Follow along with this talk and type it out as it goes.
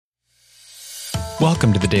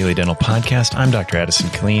Welcome to the Daily Dental Podcast. I'm Dr. Addison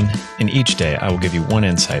Killeen, and each day I will give you one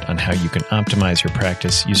insight on how you can optimize your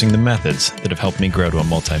practice using the methods that have helped me grow to a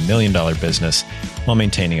multi-million-dollar business while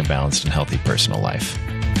maintaining a balanced and healthy personal life.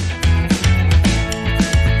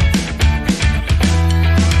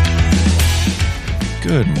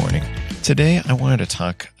 Good morning. Today I wanted to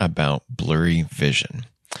talk about blurry vision.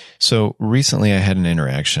 So recently I had an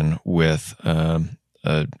interaction with a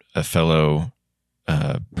fellow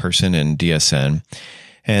person in DSN,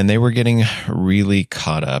 and they were getting really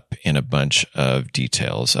caught up in a bunch of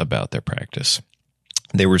details about their practice.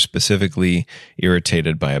 They were specifically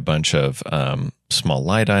irritated by a bunch of small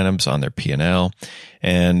line items on their P&L,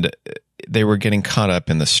 and they were getting caught up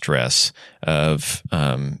in the stress of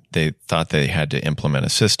they thought they had to implement a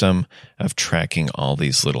system of tracking all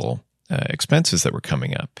these little expenses that were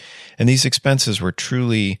coming up. And these expenses were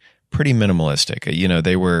truly pretty minimalistic. You know,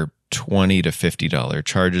 they were $20 to $50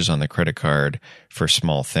 charges on the credit card for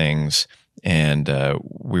small things. And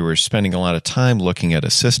we were spending a lot of time looking at a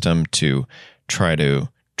system to try to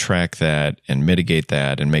track that and mitigate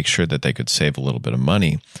that and make sure that they could save a little bit of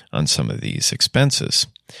money on some of these expenses.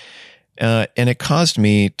 And it caused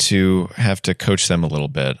me to have to coach them a little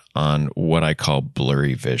bit on what I call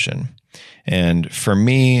blurry vision. And for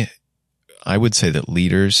me, I would say that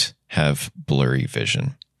leaders have blurry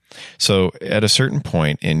vision. So at a certain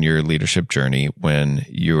point in your leadership journey, when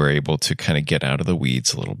you are able to kind of get out of the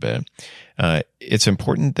weeds a little bit, it's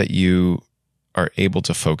important that you are able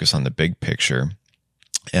to focus on the big picture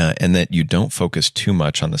and that you don't focus too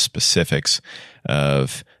much on the specifics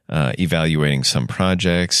of evaluating some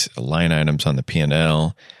projects, line items on the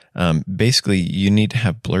P&L. Basically, you need to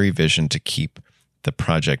have blurry vision to keep the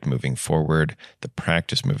project moving forward, the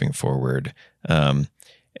practice moving forward.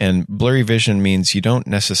 And blurry vision means you don't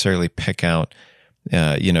necessarily pick out,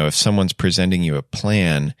 if someone's presenting you a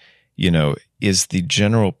plan, is the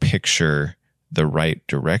general picture the right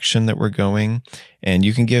direction that we're going? And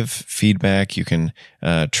you can give feedback. You can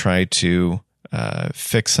try to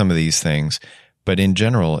fix some of these things. But in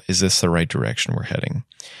general, is this the right direction we're heading?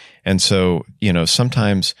 And so,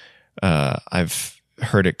 sometimes I've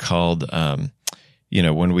heard it called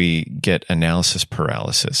when we get analysis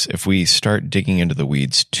paralysis. If we start digging into the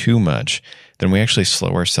weeds too much, then we actually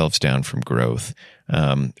slow ourselves down from growth.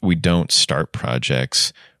 We don't start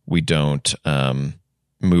projects. We don't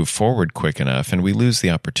move forward quick enough, and we lose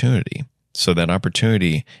the opportunity. So that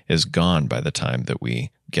opportunity is gone by the time that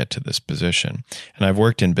we get to this position. And I've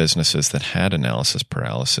worked in businesses that had analysis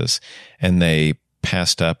paralysis, and they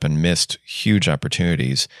passed up and missed huge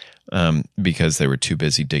opportunities because they were too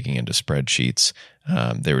busy digging into spreadsheets.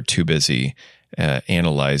 They were too busy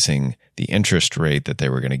analyzing the interest rate that they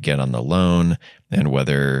were going to get on the loan and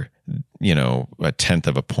whether, a tenth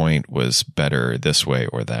of a point was better this way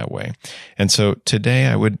or that way. And so today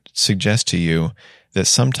I would suggest to you that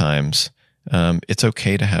sometimes it's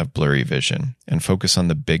okay to have blurry vision and focus on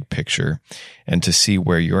the big picture and to see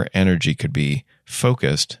where your energy could be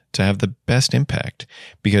focused to have the best impact,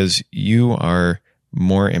 because you are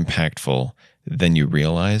more impactful than you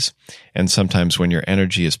realize. And sometimes when your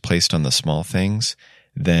energy is placed on the small things,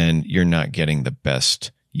 then you're not getting the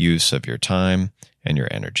best use of your time and your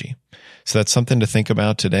energy. So that's something to think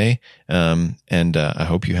about today. And I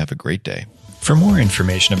hope you have a great day. For more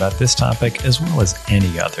information about this topic, as well as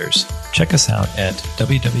any others, check us out at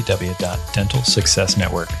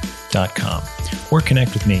www.dentalsuccessnetwork.com or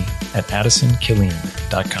connect with me at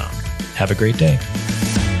addisonkilleen.com. Have a great day.